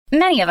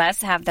Many of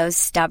us have those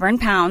stubborn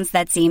pounds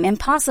that seem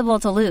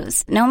impossible to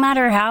lose, no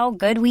matter how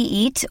good we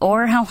eat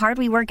or how hard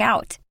we work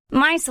out.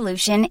 My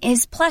solution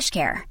is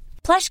PlushCare.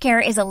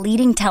 PlushCare is a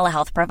leading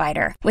telehealth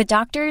provider with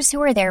doctors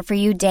who are there for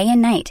you day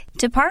and night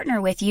to partner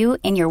with you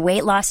in your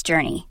weight loss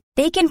journey.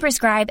 They can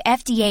prescribe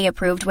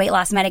FDA-approved weight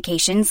loss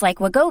medications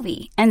like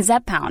Wegovy and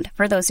Zepbound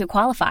for those who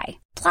qualify.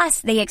 Plus,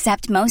 they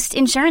accept most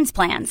insurance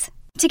plans.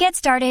 To get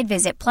started,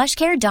 visit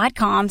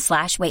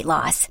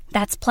plushcare.com/weightloss.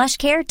 That's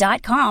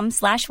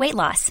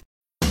plushcare.com/weightloss.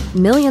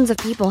 Millions of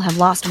people have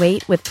lost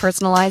weight with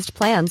personalized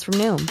plans from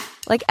Noom.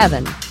 Like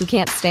Evan, who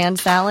can't stand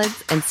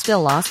salads and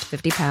still lost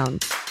 50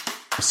 pounds.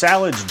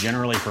 Salads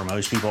generally for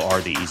most people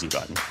are the easy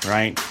button,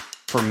 right?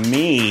 For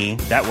me,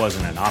 that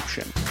wasn't an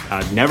option.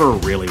 I never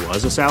really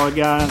was a salad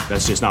guy.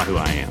 That's just not who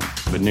I am.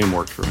 But Noom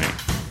worked for me.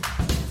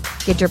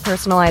 Get your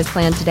personalized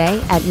plan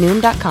today at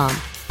Noom.com.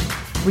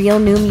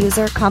 Real Noom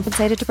user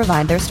compensated to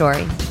provide their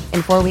story.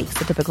 In 4 weeks,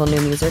 the typical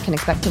Noom user can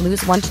expect to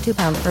lose 1 to 2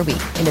 pounds per week.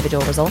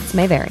 Individual results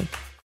may vary.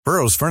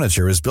 Burrow's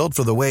furniture is built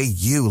for the way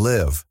you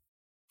live.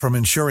 From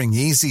ensuring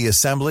easy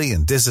assembly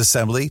and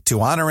disassembly to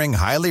honoring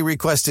highly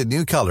requested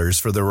new colors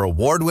for their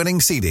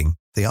award-winning seating,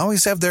 they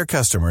always have their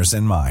customers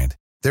in mind.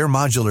 Their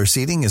modular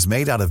seating is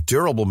made out of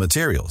durable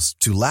materials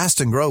to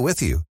last and grow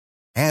with you.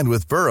 And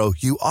with Burrow,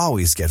 you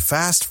always get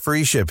fast,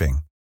 free shipping.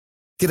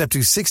 Get up to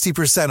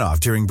 60% off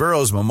during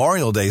Burrow's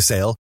Memorial Day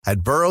sale at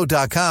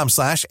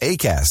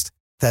burrow.com/ACAST.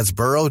 That's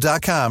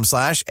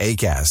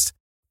burrow.com/ACAST.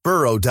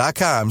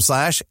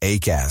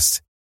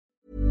 burrow.com/ACAST.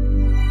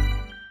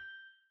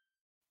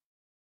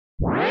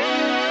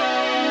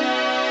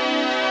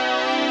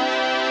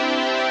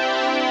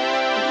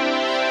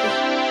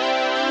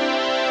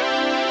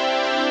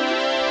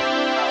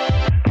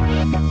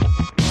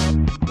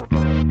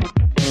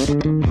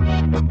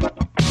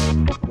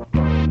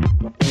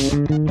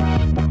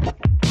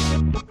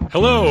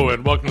 Hello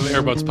and welcome to the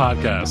Airbuds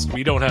Podcast.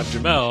 We don't have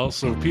Jamel,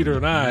 so Peter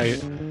and I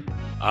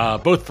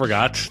both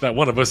forgot that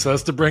one of us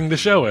has to bring the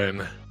show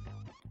in.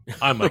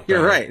 I'm Mike.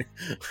 You're right.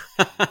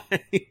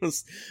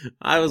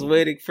 I was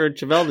waiting for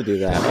Jamel to do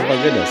that. Oh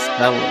my goodness.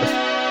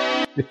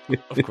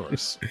 Of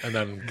course. And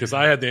then, because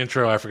I had the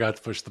intro, I forgot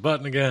to push the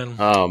button again.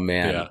 Oh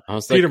man. Yeah. I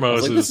was Peter like,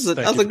 Moses.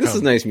 this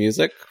is nice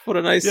music. What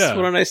a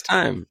nice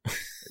time.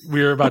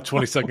 We were about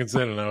 20 seconds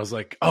in and I was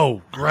like,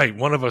 oh, right.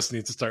 One of us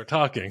needs to start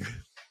talking.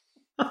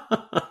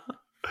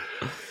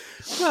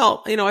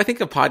 Well, I think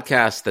a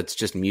podcast that's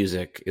just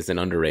music is an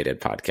underrated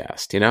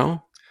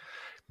podcast,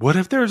 What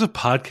if there was a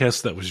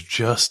podcast that was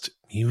just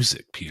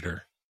music,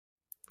 Peter?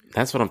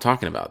 That's what I'm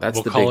talking about.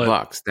 That's the big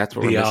bucks. That's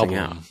what we're missing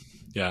out.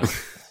 Yeah.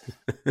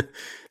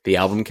 The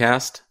album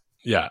cast?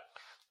 Yeah.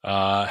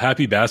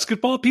 Happy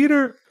basketball,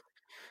 Peter?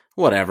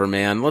 Whatever,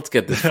 man. Let's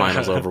get this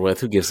finals over with.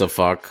 Who gives a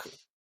fuck?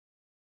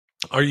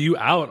 Are you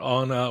out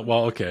on,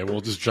 well, okay,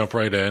 we'll just jump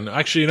right in.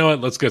 Actually, you know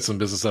what? Let's get some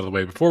business out of the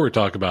way before we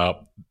talk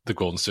about the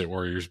Golden State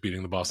Warriors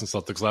beating the Boston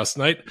Celtics last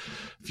night.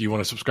 If you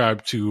want to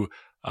subscribe to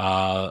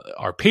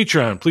our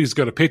Patreon, please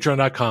go to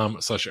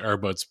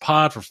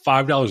patreon.com/airbudspod for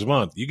 $5 a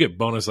month. You get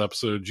bonus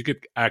episodes. You get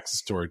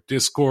access to our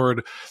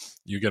Discord.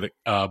 You get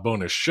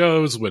bonus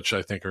shows, which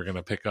I think are going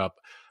to pick up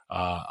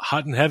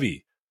hot and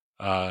heavy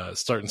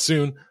starting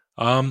soon.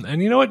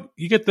 And you know what?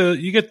 You get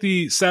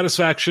the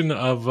satisfaction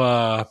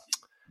of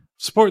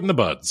supporting the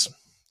buds,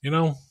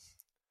 and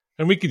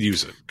we could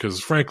use it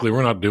because, frankly,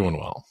 we're not doing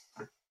well.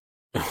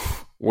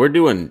 We're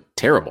doing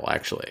terrible,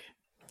 actually.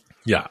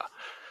 Yeah.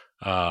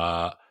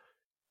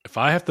 If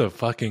I have to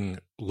fucking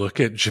look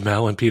at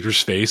Jamel and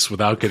Peter's face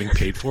without getting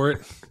paid for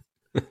it,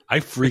 I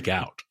freak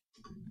out.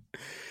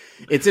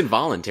 It's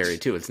involuntary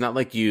too. It's not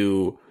like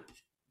it's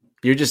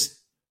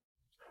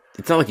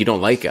not like you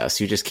don't like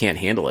us. You just can't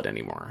handle it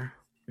anymore.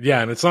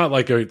 Yeah, and it's not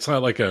like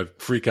a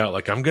freak out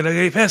like I'm gonna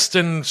get pissed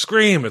and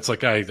scream. It's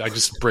like I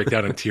just break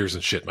down in tears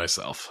and shit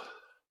myself.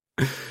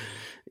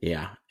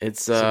 Yeah,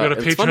 it's fun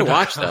to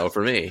watch though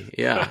for me.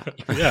 Yeah,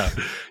 yeah.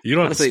 You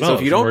don't honestly. So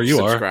if you don't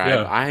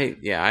subscribe, I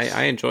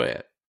enjoy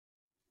it.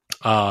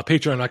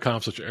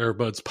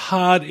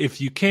 Patreon.com/airbudspod.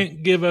 If you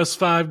can't give us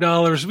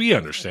 $5, we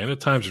understand it.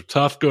 Times are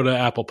tough. Go to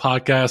Apple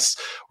Podcasts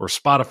or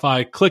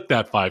Spotify. Click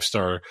that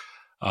 5-star.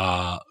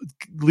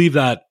 Leave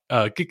that.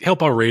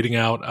 Help our rating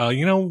out.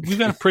 We've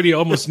got a pretty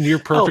almost near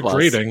perfect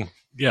rating.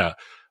 Yeah,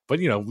 but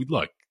we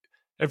look.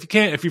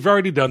 If you've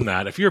already done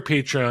that, if you're a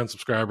Patreon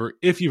subscriber,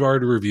 if you've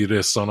already reviewed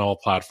us on all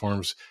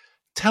platforms,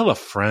 tell a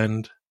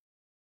friend.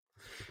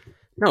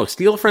 No,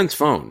 steal a friend's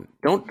phone.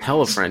 Don't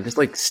tell a friend.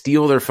 Just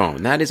steal their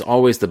phone. That is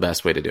always the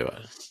best way to do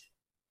it.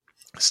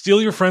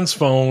 Steal your friend's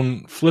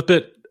phone, flip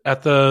it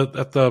at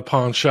the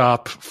pawn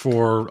shop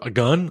for a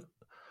gun,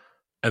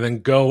 and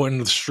then go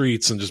into the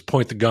streets and just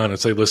point the gun and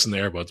say, "Listen to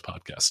Airbuds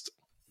Podcast."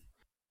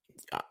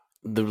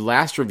 The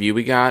last review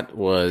we got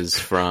was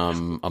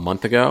from a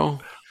month ago.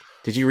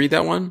 Did you read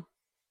that one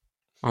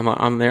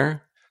on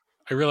there?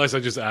 I realize I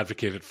just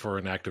advocated for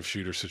an active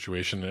shooter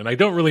situation, and I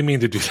don't really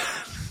mean to do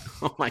that.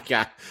 Oh my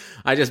God.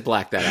 I just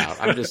blacked that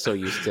out. I'm just so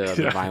used to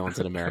the violence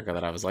in America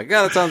that I was like,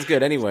 yeah, that sounds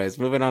good. Anyways,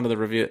 moving on to the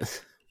review.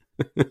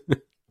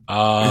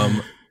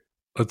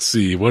 Let's Let's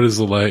see. What is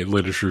the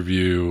latest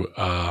review?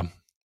 I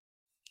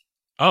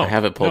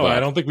have it pulled up. I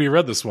don't think we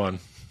read this one.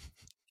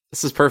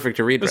 This is perfect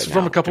to read. This is right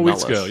from now. a couple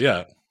weeks ago.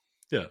 Yeah.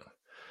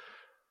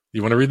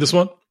 You want to read this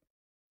one?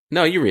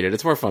 No, you read it.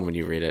 It's more fun when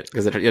you read it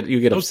because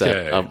you get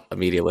upset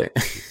immediately.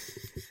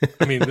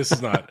 I mean, this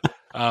is not.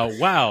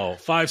 Wow,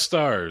 5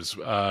 stars.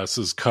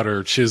 Says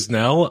Cutter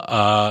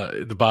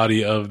Chisnell. The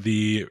body of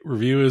the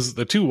review is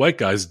the 2 white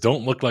guys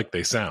don't look like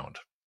they sound.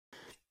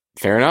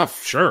 Fair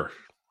enough. Sure.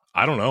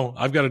 I don't know.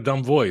 I've got a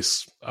dumb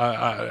voice.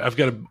 I've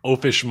got an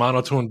oafish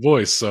monotone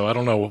voice, so I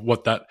don't know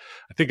what that.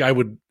 I think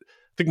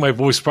my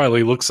voice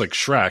probably looks like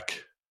Shrek,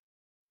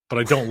 but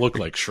I don't look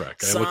like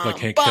Shrek. I look like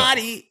Hank Hill.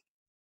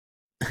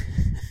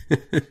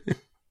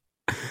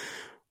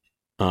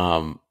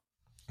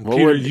 What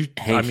Peter, would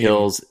Hank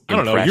Hill's I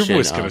don't know. Your impression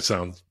voice kind of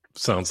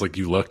sounds like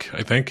you look.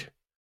 I think.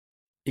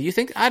 You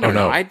think? I don't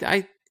know.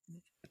 I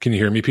can you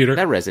hear me, Peter?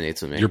 That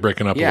resonates with me. You're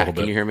breaking up a little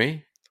bit. Can you hear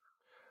me?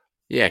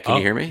 Yeah, can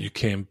you hear me? You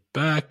came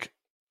back.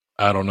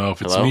 I don't know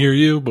if it's Hello? me or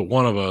you, but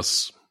one of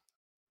us.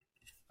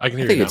 I can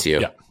hear you. I think it's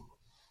you. Yeah,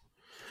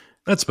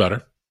 that's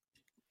better.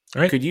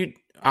 All right. Could you?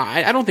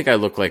 I don't think I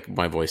look like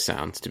my voice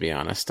sounds. To be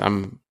honest,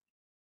 I'm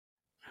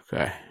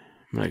okay.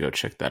 I'm gonna go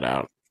check that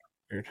out.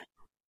 Weird.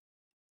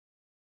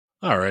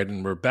 All right,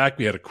 and we're back.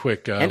 We had a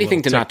quick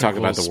anything to not talk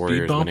about the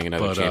Warriors winning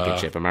another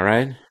championship. Am I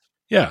right?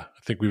 Yeah,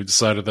 I think we've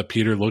decided that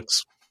Peter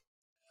looks.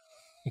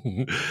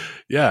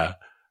 Yeah.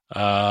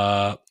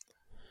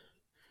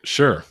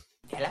 Sure.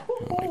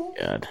 Oh my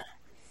god.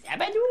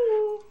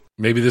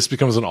 Maybe this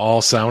becomes an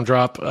all sound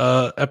drop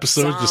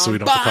episode, just so we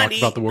don't have to talk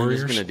about the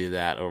Warriors. I'm just going to do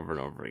that over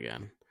and over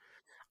again.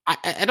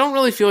 I don't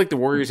really feel like the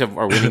Warriors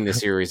are winning the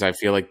series. I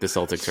feel like the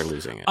Celtics are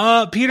losing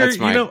it. Peter,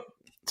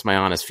 it's my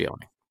honest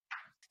feeling.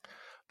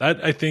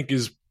 That I think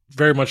is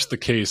very much the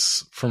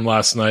case from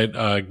last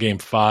night, Game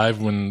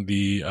 5, when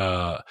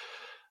the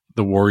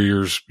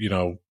Warriors,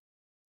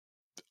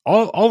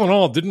 all in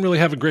all, didn't really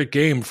have a great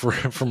game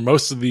for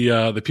most of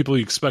the people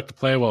you expect to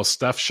play well.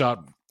 Steph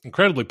shot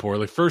incredibly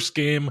poorly. First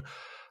playoff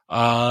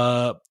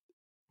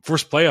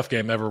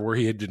game ever where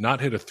he did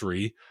not hit a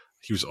 3.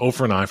 He was 0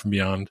 for 9 from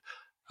beyond.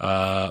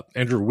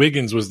 Andrew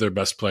Wiggins was their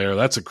best player.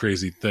 That's a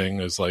crazy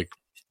thing. Is like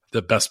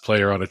the best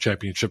player on a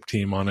championship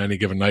team on any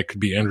given night could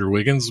be Andrew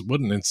Wiggins. What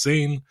an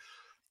insane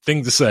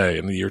thing to say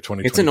in the year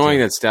 2020. It's annoying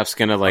that Steph's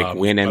going to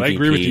win MVP. But I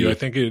agree with you. I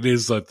think it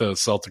is like the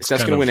Celtics.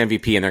 Steph's going to win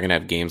MVP and they're going to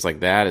have games like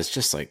that. It's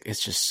just so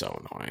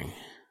annoying.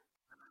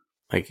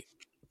 Like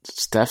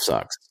Steph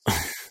sucks.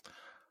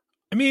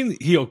 I mean,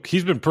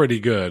 he's been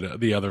pretty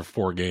good the other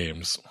 4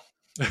 games.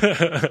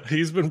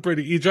 He's been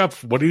pretty. He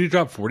dropped. What did he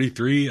drop?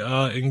 43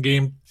 in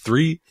game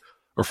 3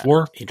 or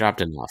 4. He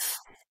dropped enough.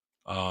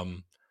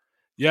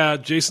 Yeah,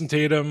 Jason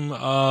Tatum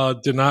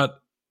did not.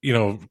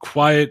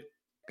 Quiet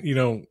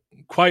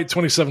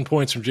 27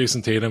 points from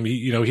Jason Tatum.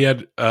 He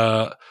had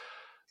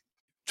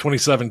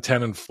 27,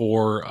 10, and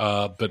 4.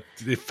 But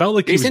it felt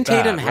like Jason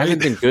Tatum bad,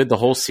 hasn't been good the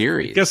whole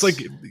series. I guess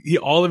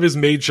all of his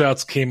made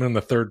shots came in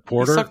the third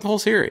quarter. He sucked the whole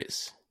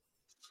series.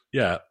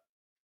 Yeah.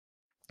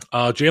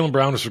 Jaylen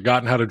Brown has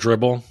forgotten how to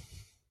dribble.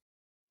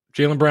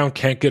 Jaylen Brown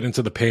can't get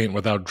into the paint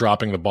without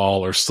dropping the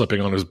ball or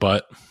slipping on his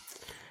butt.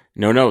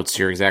 No notes.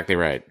 You're exactly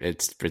right.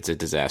 It's a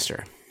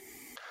disaster.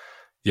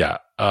 Yeah.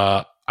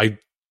 I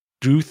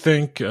do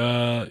think,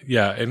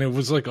 and it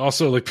was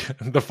also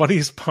the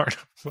funniest part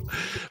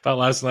about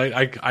last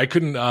night. I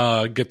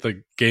couldn't get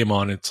the game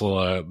on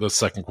until the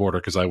second quarter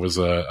because I was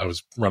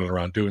running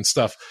around doing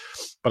stuff.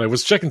 But I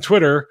was checking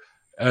Twitter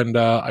and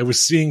I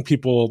was seeing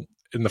people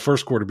in the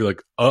first quarter be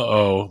like,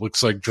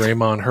 looks like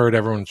Draymond heard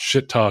everyone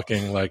shit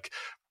talking, like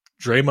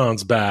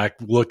Draymond's back,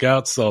 look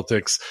out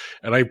Celtics.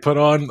 And I put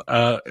on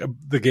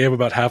the game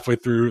about halfway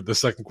through the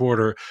second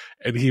quarter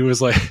and he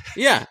was like,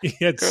 yeah, he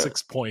had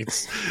 6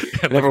 points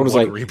and everyone was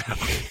like, rebound.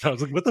 I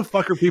was like, what the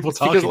fuck are people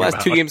talking about? Because the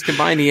last 2 games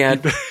combined he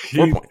had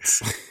 4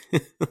 points.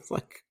 It's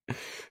like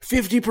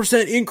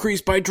 50%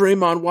 increase by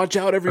Draymond. Watch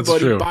out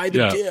everybody, buy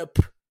the dip.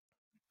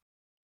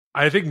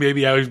 I think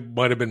maybe I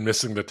might have been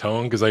missing the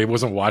tone because I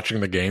wasn't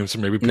watching the game, so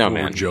maybe people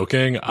were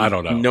joking. I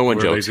don't know. No one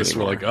jokes They just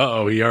anymore.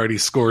 were like, he already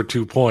scored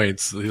 2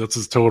 points. That's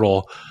his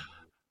total.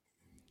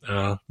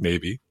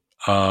 Maybe.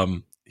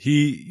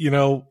 He,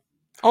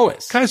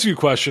 always. Can I ask you a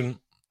question?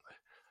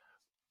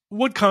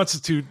 What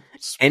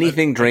constitutes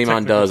anything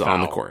Draymond does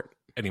on the court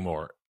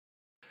anymore?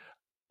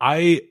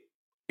 In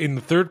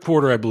the third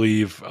quarter, I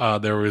believe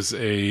there was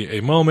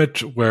a moment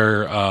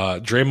where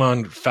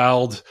Draymond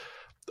fouled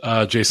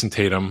Jason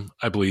Tatum,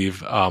 I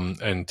believe,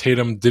 and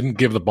Tatum didn't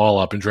give the ball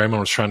up, and Draymond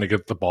was trying to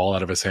get the ball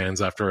out of his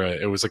hands after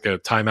it was like a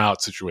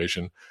timeout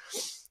situation.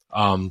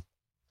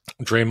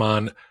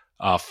 Draymond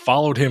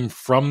followed him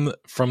from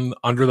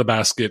under the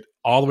basket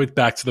all the way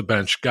back to the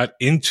bench, got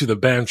into the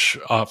bench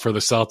for the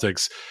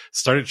Celtics,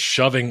 started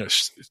shoving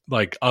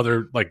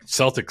other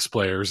Celtics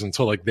players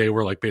until they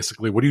were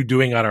basically, what are you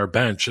doing at our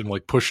bench? And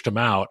pushed him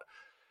out.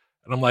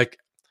 And I'm like,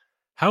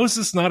 how is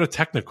this not a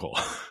technical?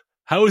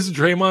 How is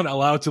Draymond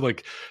allowed to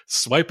like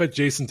swipe at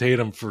Jason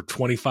Tatum for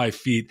 25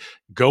 feet,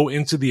 go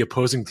into the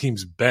opposing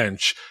team's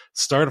bench,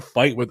 start a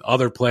fight with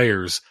other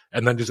players,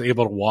 and then just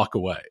able to walk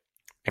away?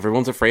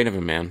 Everyone's afraid of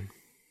him, man.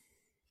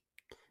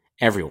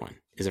 Everyone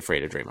is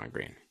afraid of Draymond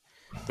Green.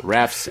 The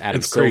refs,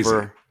 Adam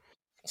Silver,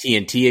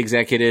 TNT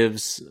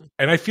executives.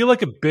 And I feel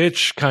like a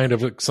bitch kind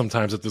of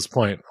sometimes at this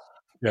point.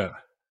 Yeah.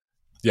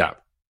 Yeah.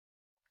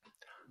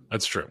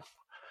 That's true.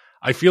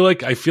 I feel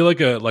like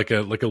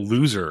a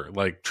loser,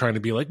 like trying to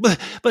be like,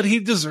 but he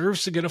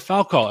deserves to get a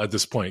foul call at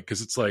this point.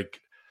 Cause it's like,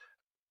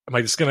 am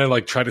I just going to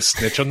like try to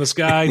snitch on this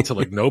guy to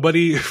like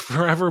nobody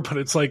forever? But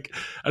it's like,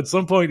 at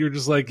some point you're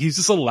just like, he's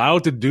just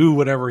allowed to do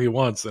whatever he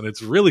wants. And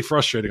it's really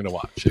frustrating to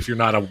watch if you're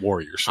not a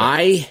Warriors fan.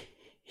 I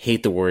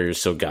hate the Warriors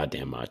so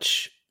goddamn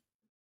much.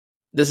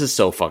 This is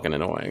so fucking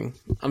annoying.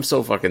 I'm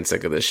so fucking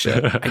sick of this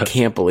shit. I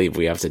can't believe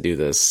we have to do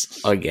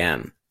this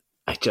again.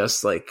 I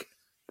just like,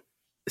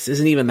 this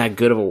isn't even that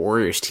good of a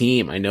Warriors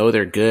team. I know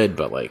they're good,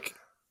 but like,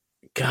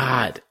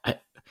 God,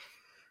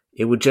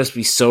 it would just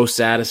be so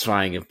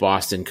satisfying if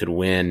Boston could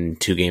win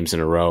 2 games in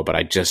a row. But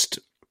I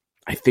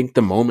think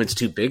the moment's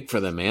too big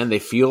for them, man. They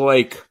feel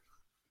like,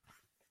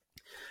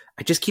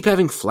 I just keep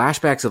having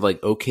flashbacks of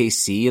like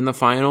OKC in the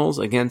finals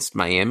against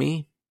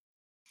Miami.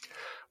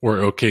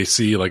 Where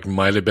OKC like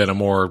might have been a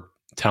more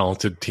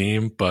talented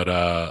team,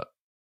 but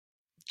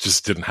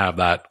just didn't have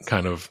that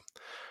kind of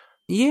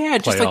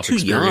just like too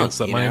young.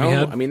 That Miami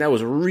had. I mean, that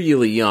was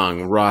really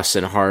young. Russ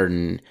and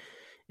Harden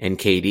and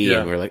KD,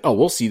 and we were like, oh,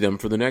 we'll see them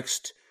for the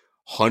next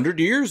 100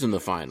 years in the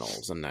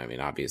finals. And I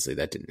mean, obviously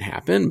that didn't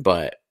happen,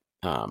 but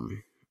I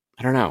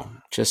don't know.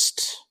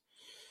 Just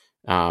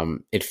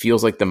it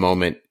feels like the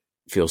moment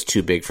feels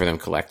too big for them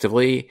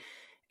collectively,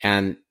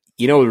 and.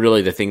 You know,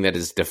 really the thing that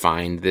has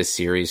defined this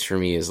series for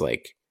me is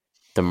like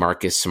the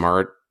Marcus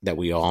Smart that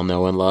we all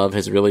know and love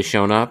has really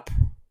shown up.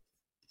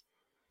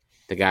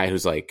 The guy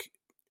who's like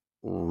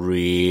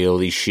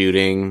really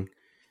shooting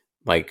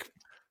like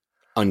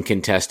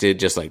uncontested,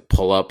 just like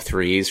pull up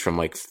threes from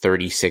like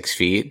 36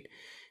 feet.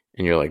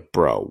 And you're like,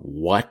 bro,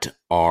 what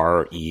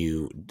are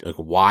you, like,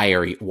 why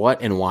are you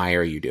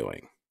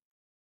doing?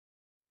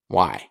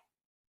 Why?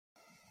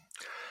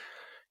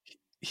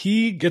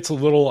 He gets a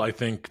little, I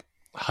think,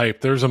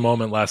 hype. There's a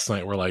moment last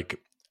night where like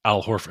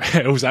Al Horford,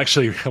 it was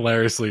actually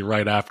hilariously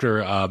right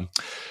after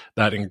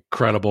that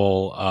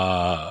incredible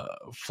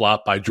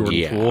flop by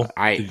Jordan Poole.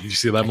 Did you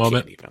see that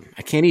moment?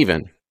 I can't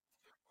even.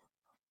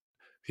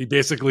 He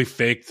basically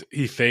faked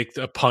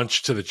a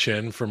punch to the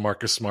chin from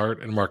Marcus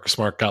Smart, and Marcus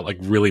Smart got like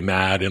really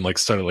mad and like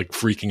started like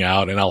freaking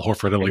out, and Al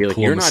Horford had like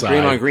pull him aside.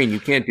 You're not Draymond Green,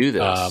 you can't do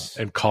this.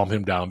 And calm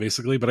him down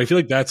basically. But I feel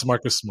like that's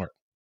Marcus Smart.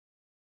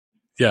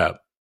 Yeah.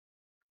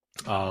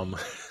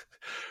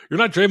 You're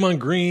not Draymond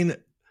Green.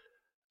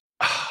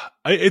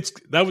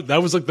 That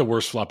was like the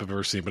worst flop I've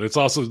ever seen. But it's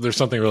also, there's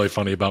something really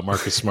funny about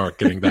Marcus Smart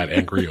getting that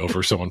angry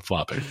over someone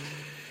flopping.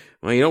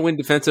 Well, you don't win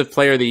Defensive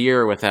Player of the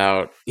Year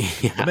without.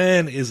 Yeah. The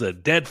man is a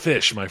dead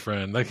fish, my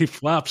friend. Like he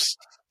flops.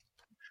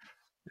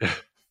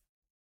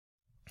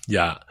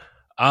 Yeah.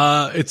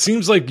 It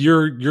seems like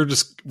you're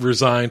just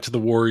resigned to the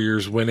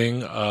Warriors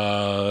winning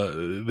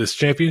this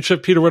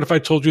championship. Peter, what if I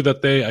told you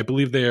that I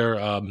believe they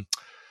are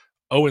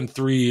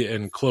 0-3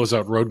 in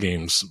closeout road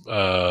games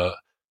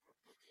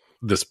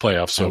this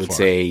playoff so far? I would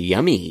say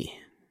yummy.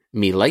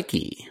 Me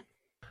likey.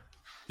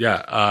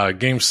 Yeah,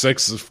 Game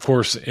 6, of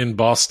course, in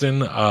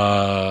Boston,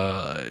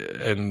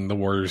 and the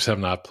Warriors have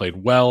not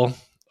played well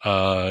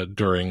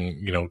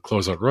during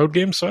closeout road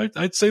games. So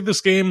I'd say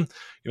this game.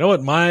 You know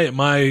what?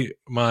 My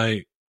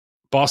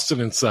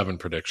Boston in 7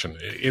 prediction.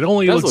 It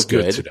only looks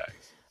good today.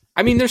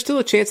 I mean, there's still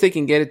a chance they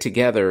can get it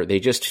together. They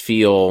just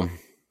feel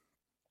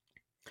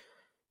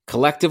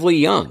collectively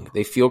young.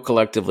 They feel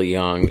collectively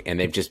young, and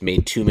they've just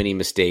made too many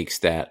mistakes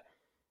that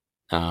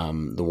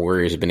the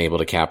Warriors have been able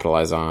to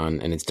capitalize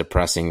on, and it's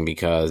depressing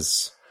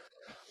because,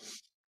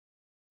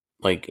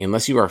 like,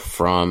 unless you are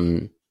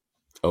from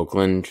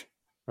Oakland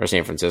or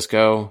San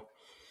Francisco,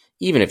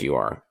 even if you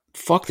are,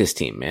 fuck this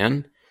team,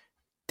 man.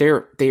 They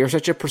are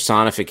such a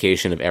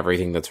personification of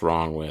everything that's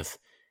wrong with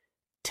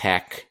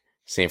Tech,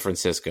 San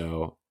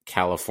Francisco,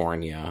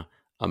 California,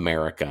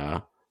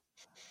 America.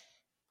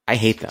 I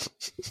hate them.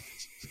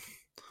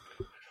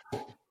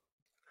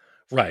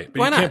 Right, but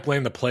you can't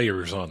blame the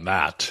players on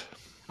that.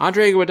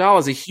 Andre Iguodala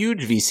is a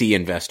huge VC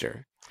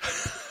investor.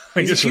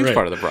 He's a huge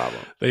part of the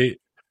problem.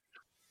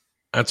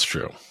 That's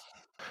true.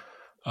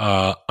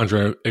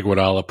 Andre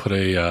Iguodala put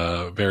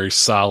a very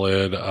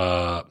solid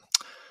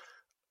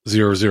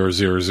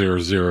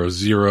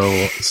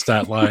 0.00000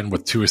 stat line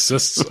with 2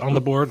 assists on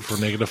the board for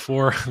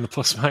 -4 in the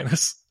plus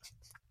minus.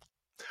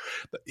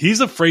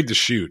 He's afraid to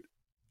shoot,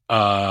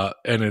 and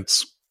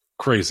it's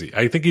crazy.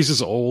 I think he's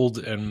just old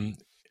and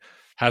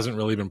hasn't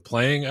really been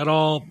playing at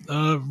all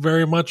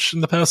very much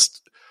in the past.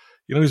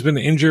 He's been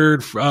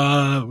injured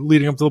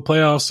leading up to the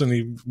playoffs, and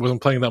he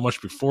wasn't playing that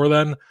much before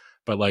then.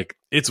 But, like,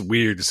 it's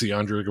weird to see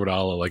Andre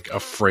Iguodala, like,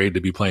 afraid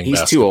to be playing He's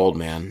basketball. Too old,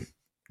 man.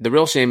 The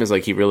real shame is,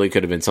 like, he really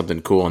could have been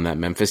something cool on that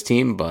Memphis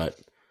team, but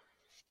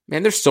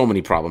Man, there's so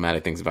many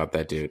problematic things about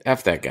that dude.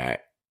 F that guy.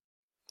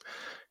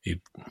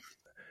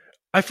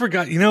 I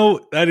forgot.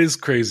 That is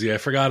crazy. I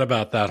forgot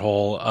about that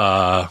whole.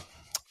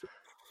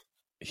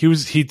 He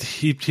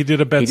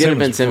did a Ben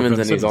Simmons,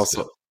 and he's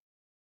also,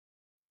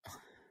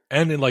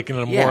 and in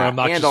a more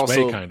obnoxious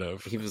way, kind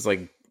of. He was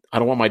like, I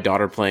don't want my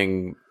daughter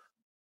playing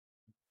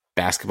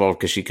basketball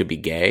because she could be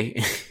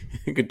gay.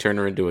 It could turn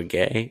her into a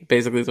gay.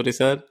 Basically, is what he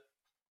said.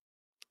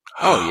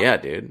 Oh yeah,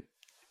 dude.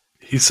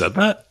 He said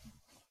that?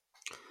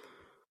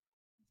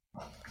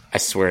 I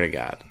swear to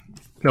God.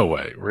 No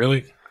way.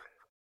 Really?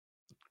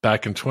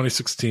 Back in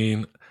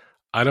 2016,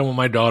 I don't want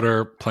my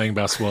daughter playing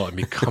basketball and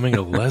becoming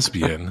a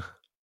lesbian.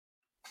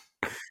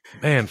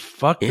 Man,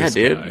 fuck this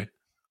guy.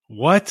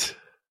 What?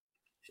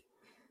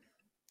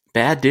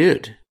 Bad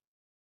dude.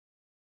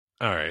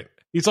 All right.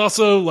 He's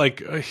also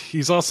like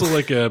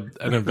an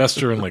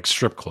investor in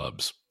strip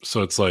clubs.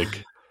 So it's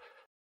like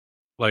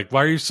why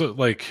are you so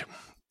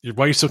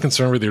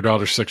concerned with your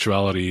daughter's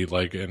sexuality?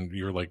 And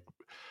you're like,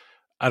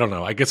 I don't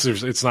know. I guess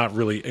it's not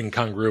really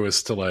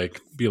incongruous to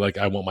be like,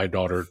 I want my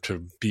daughter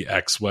to be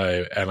X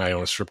way and I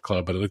own a strip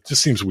club, but it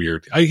just seems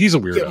weird. He's a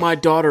weirdo. Get my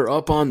daughter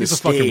up on the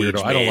stage. He's a fucking weirdo.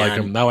 Man. I don't like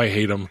him. Now I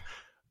hate him.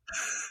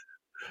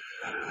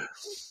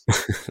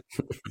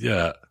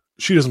 Yeah.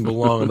 She doesn't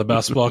belong on the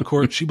basketball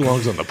court. She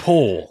belongs on the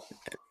pole.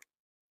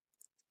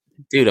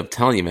 Dude, I'm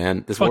telling you,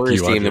 man, this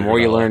Warriors team, the more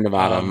you learn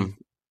about them.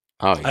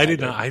 Oh, yeah, I did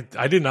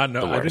not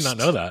know. I did not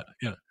know that.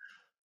 Yeah.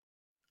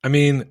 I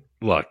mean,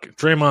 look,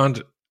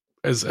 Draymond,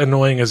 as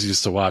annoying as he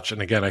used to watch,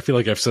 and again, I feel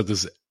like I've said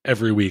this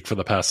every week for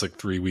the past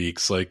 3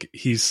 weeks,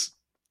 he's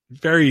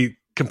very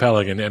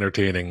compelling and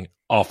entertaining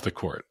off the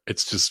court.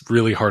 It's just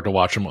really hard to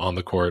watch him on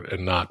the court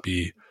and not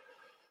be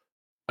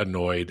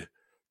annoyed.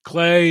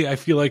 Clay, I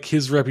feel like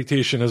his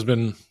reputation has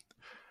been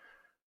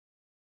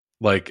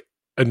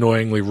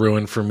annoyingly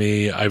ruined for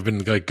me. I've been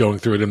going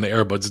through it in the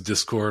Airbuds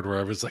Discord where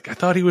I was like, I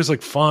thought he was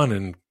fun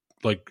and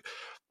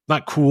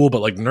not cool,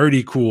 but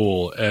nerdy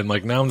cool. And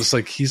now I'm just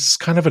he's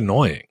kind of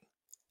annoying.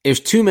 There's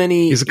too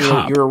many. He's a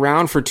cop. You're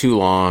around for too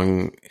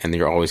long, and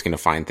you're always going to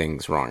find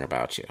things wrong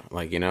about you.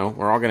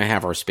 We're all going to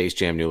have our Space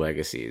Jam New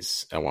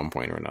Legacies at one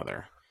point or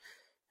another.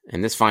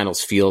 And this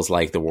finals feels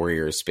like the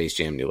Warriors' Space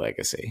Jam New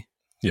Legacy.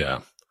 Yeah.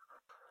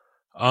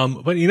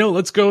 But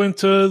let's go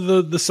into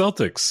the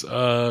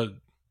Celtics.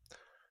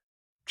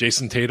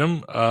 Jason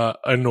Tatum,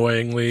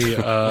 annoyingly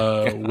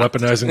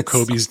weaponizing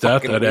Kobe's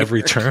death at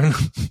every turn.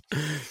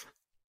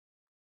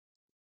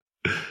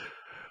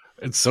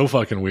 It's so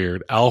fucking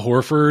weird. Al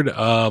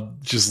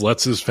Horford just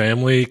lets his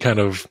family kind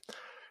of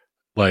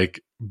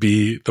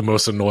be the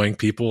most annoying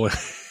people.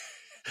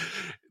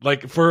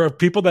 For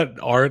people that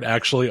aren't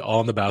actually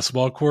on the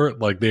basketball court,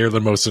 they are the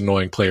most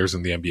annoying players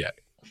in the NBA.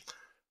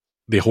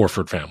 The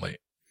Horford family.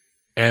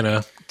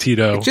 Anna,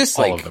 Tito,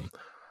 all of them.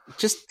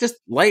 Just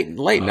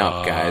lighten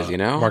up, guys,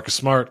 Marcus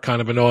Smart,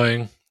 kind of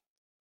annoying.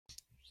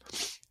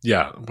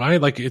 Yeah, why?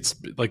 It's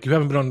you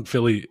haven't been on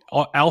Philly.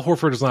 Al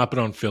Horford has not been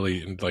on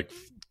Philly in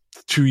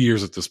 2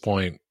 years at this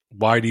point.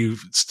 Why do you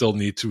still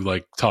need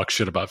to talk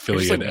shit about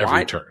Philly at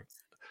every turn?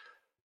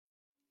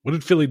 What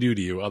did Philly do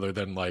to you other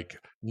than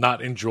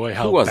not enjoy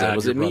how? Who was bad it?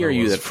 Was it me or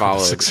you that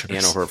followed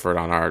Anna Horford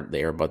on the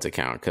Airbuds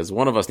account? Because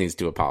one of us needs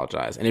to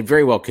apologize, and it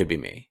very well could be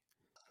me.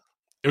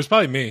 It was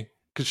probably me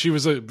because she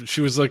was a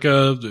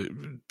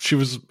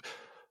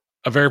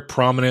very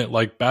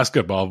prominent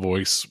basketball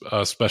voice,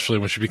 especially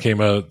when she became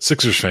a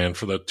Sixers fan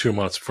for the 2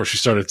 months before she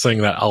started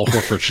saying that Al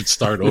Horford should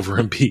start over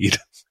Embiid.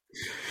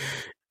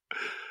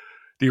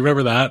 Do you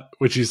remember that?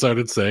 When she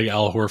started saying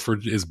Al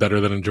Horford is better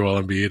than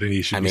Joel Embiid and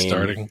he should be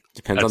starting?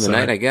 Depends on the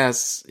night, I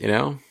guess,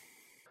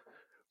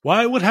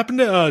 Why? What happened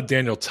to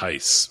Daniel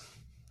Tice?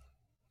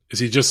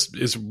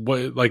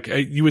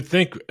 You would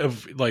think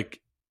of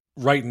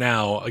right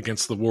now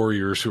against the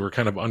Warriors, who are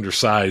kind of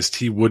undersized,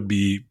 he would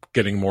be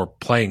getting more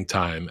playing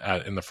time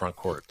in the front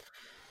court.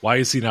 Why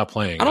is he not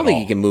playing? I don't think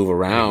he can move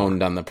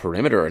around on the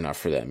perimeter enough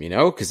for them,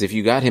 because if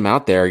you got him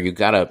out there, you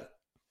got to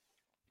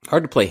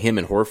hard to play him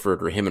and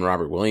Horford or him and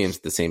Robert Williams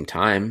at the same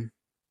time.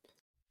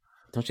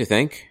 Don't you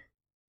think?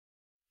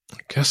 I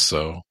guess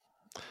so.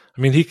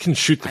 I mean, he can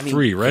shoot the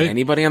three, right? Can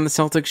anybody on the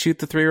Celtics shoot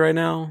the three right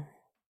now?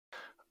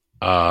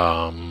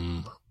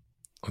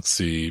 Let's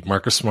see.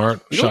 Marcus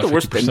Smart shot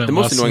 50% the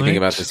most annoying night. Thing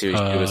about the series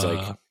too is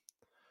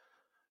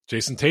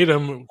Jason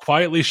Tatum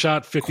quietly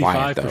shot 55%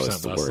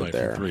 last night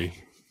from three.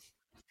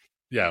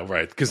 Yeah,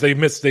 right. Because they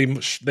missed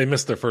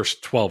their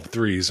first 12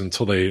 threes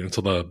until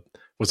the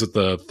was it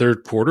the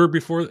third quarter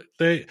before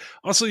they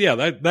also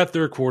that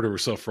third quarter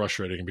was so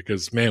frustrating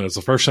because man, it was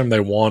the first time they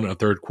won a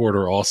third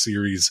quarter all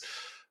series.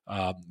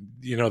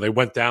 They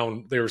went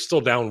down, they were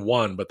still down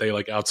one, but they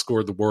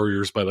outscored the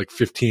Warriors by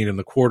 15 in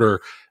the quarter.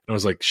 And I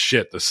was like,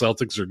 shit, the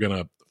Celtics are going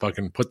to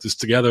fucking put this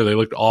together. They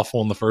looked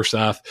awful in the first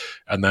half.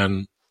 And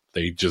then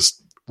they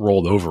just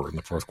rolled over in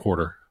the fourth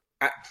quarter.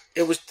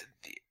 It was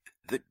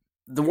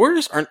the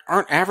Warriors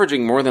aren't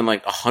averaging more than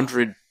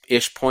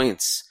 100-ish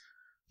points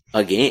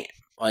a game.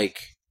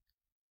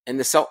 And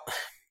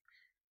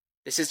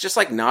This is just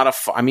like not a.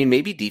 I mean,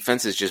 maybe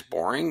defense is just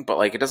boring, but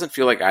like it doesn't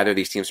feel like either of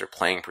these teams are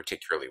playing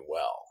particularly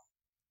well,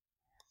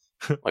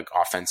 like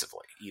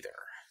offensively either.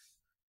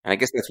 And I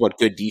guess that's what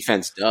good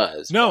defense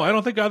does. No, I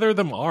don't think either of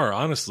them are.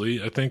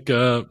 Honestly, I think,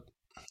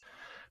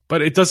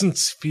 but it doesn't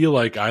feel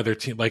like either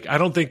team. Like I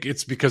don't think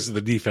it's because of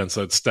the defense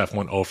that Steph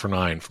went 0 for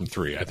 9 from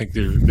 3. I think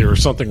there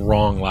was something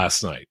wrong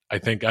last night. I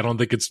don't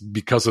think it's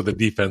because of the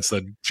defense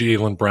that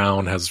Jaylen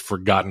Brown has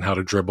forgotten how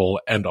to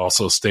dribble and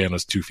also stay on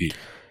his 2 feet.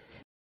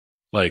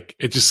 Like,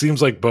 it just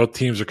seems like both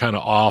teams are kind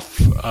of off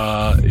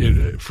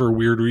for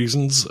weird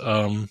reasons.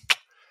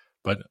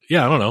 But,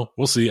 yeah, I don't know.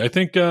 We'll see. I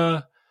think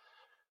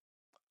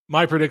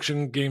my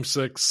prediction, Game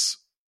 6,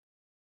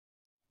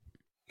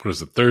 what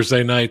is it,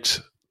 Thursday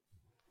night,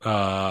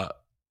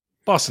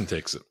 Boston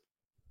takes it.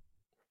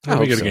 And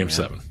we get a Game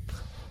 7.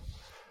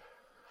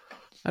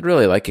 I'd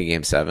really like a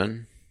Game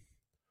 7.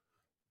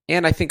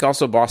 And I think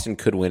also Boston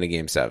could win a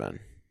Game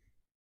 7.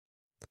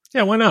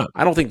 Yeah, why not?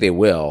 I don't think they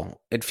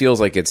will. It feels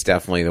like it's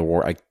definitely the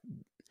war.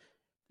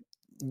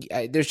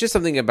 There's just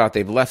something about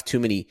they've left too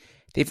many.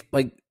 They've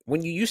like when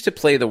the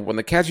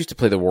Cavs used to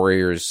play the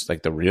Warriors,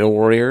 like the real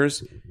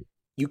Warriors,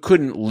 you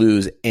couldn't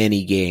lose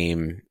any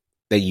game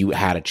that you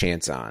had a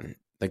chance on.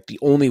 Like the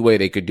only way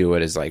they could do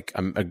it is like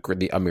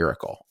a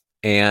miracle.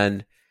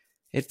 And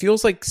it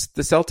feels like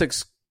the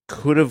Celtics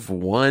could have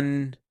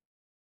won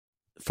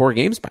 4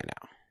 games by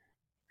now.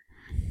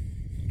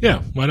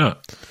 Yeah, why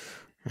not?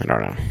 I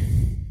don't know.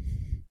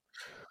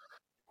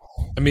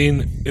 I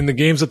mean, in the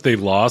games that they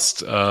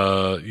lost,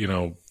 I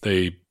don't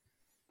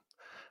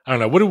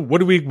know. What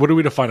do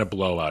we define a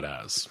blowout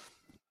as?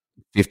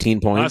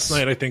 15 points. Last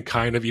night, I think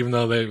kind of, even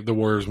though the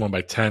Warriors won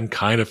by 10,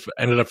 kind of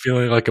ended up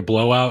feeling like a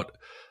blowout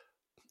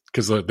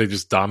because they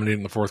just dominated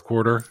in the fourth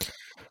quarter.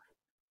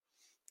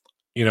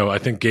 I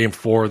think Game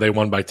 4 they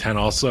won by 10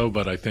 also,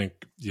 but I think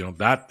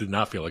that did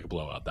not feel like a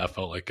blowout. That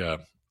felt like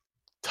a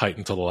tight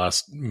until the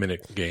last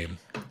minute game.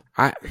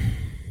 I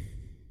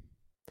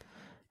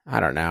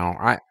don't know.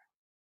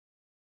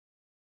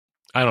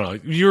 I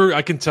don't know.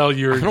 I can tell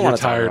you're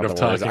tired of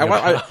talking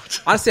about.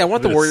 Honestly, I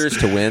want the Warriors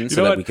to win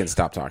so that we can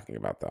stop talking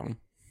about them.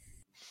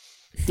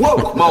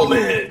 Woke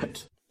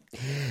moment.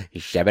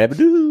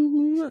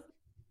 Shabba-dabba-doo.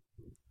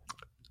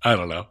 I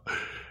don't know.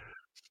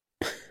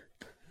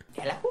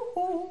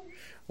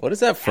 What is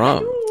that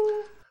from?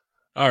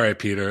 All right,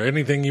 Peter.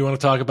 Anything you want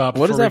to talk about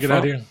before we get out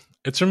of here?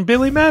 It's from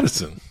Billy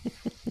Madison.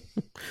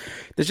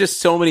 There's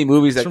just so many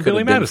movies that could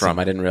have been from.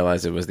 I didn't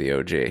realize it was the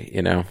OG,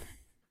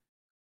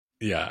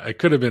 Yeah, it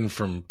could have been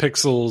from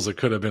Pixels. It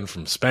could have been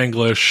from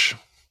Spanglish.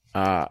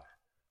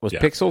 Was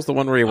Pixels the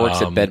one where he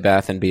works at Bed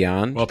Bath &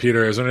 Beyond? Well,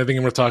 Peter, is there anything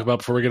you want to talk about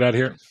before we get out of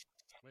here?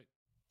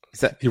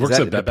 He works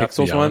at Bed Bath &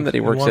 Beyond. One that he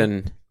works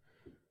in?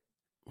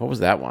 What was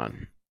that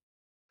one?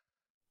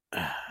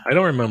 I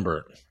don't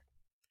remember.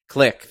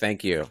 Click,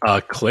 thank you.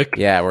 Click?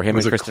 Yeah, where him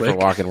and Christopher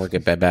Walken work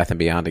at Bed Bath &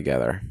 Beyond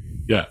together.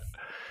 Yeah.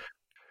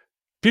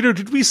 Peter,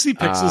 did we see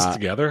Pixels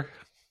together?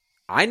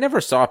 I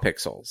never saw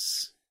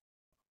Pixels.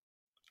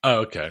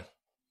 Oh, okay.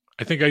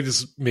 I think I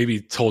just maybe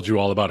told you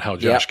all about how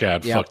Josh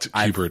Gad fucked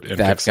Hubert and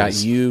That's Pixels. Got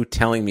you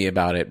telling me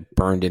about it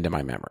burned into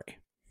my memory.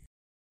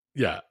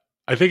 Yeah.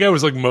 I think I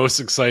was like most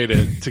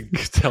excited to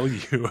tell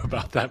you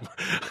about that.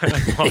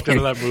 I walked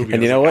into that movie.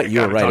 And you know what?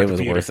 You were right. It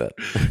was worth it.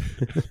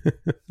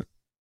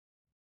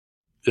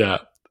 Yeah.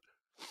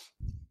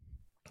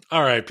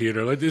 All right,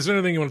 Peter. Is there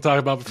anything you want to talk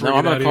about before we get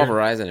I'm going to call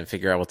Verizon and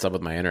figure out what's up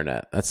with my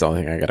internet. That's the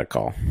only thing I got to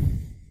call.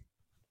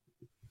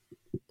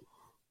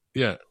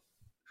 Yeah.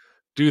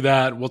 Do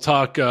that. We'll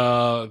talk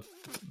Friday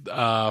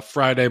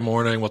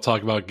morning. We'll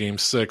talk about Game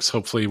 6.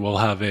 Hopefully we'll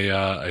have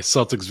a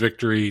Celtics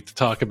victory to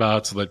talk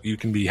about so that you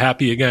can be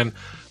happy again.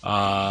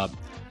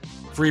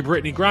 Free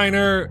Brittany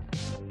Griner.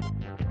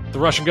 The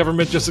Russian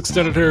government just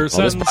extended her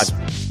sentence.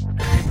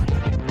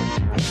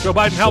 Joe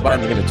Biden, help her.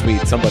 Biden's going to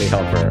tweet, somebody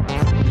help her.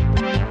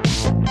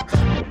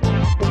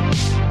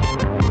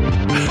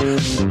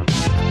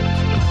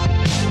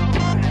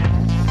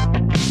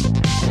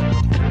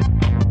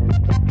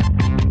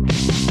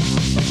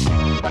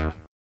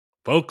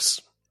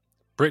 Folks,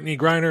 Brittany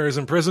Griner is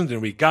imprisoned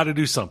and we got to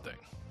do something.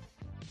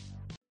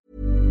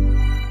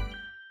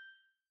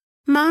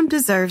 Mom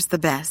deserves the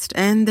best,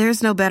 and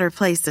there's no better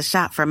place to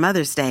shop for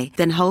Mother's Day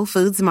than Whole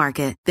Foods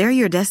Market. They're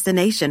your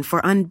destination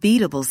for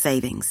unbeatable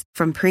savings,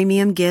 from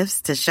premium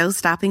gifts to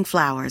show-stopping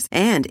flowers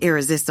and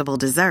irresistible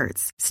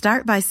desserts.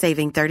 Start by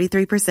saving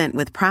 33%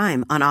 with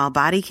Prime on all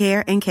body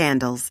care and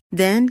candles.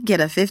 Then get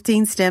a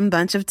 15-stem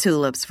bunch of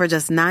tulips for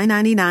just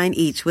 $9.99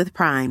 each with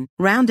Prime.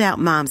 Round out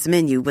Mom's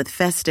menu with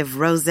festive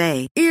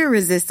rosé,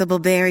 irresistible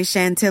berry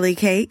chantilly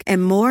cake,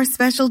 and more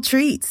special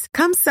treats.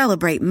 Come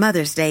celebrate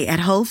Mother's Day at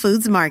Whole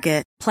Foods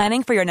Market.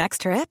 Planning for your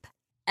next trip?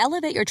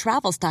 Elevate your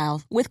travel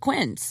style with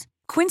Quince.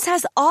 Quince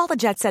has all the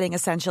jet-setting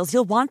essentials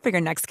you'll want for your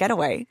next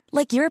getaway,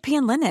 like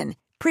European linen,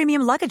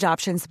 premium luggage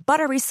options,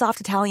 buttery soft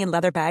Italian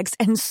leather bags,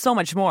 and so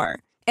much more.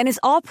 And is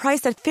all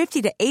priced at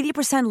 50 to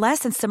 80% less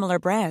than similar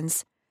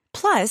brands.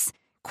 Plus,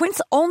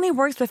 Quince only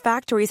works with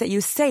factories that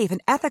use safe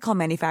and ethical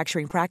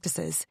manufacturing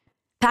practices.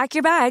 Pack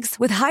your bags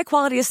with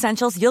high-quality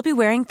essentials you'll be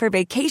wearing for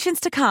vacations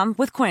to come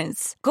with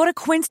Quince. Go to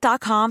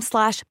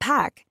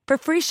quince.com/pack for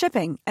free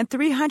shipping and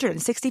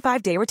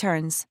 365-day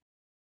returns.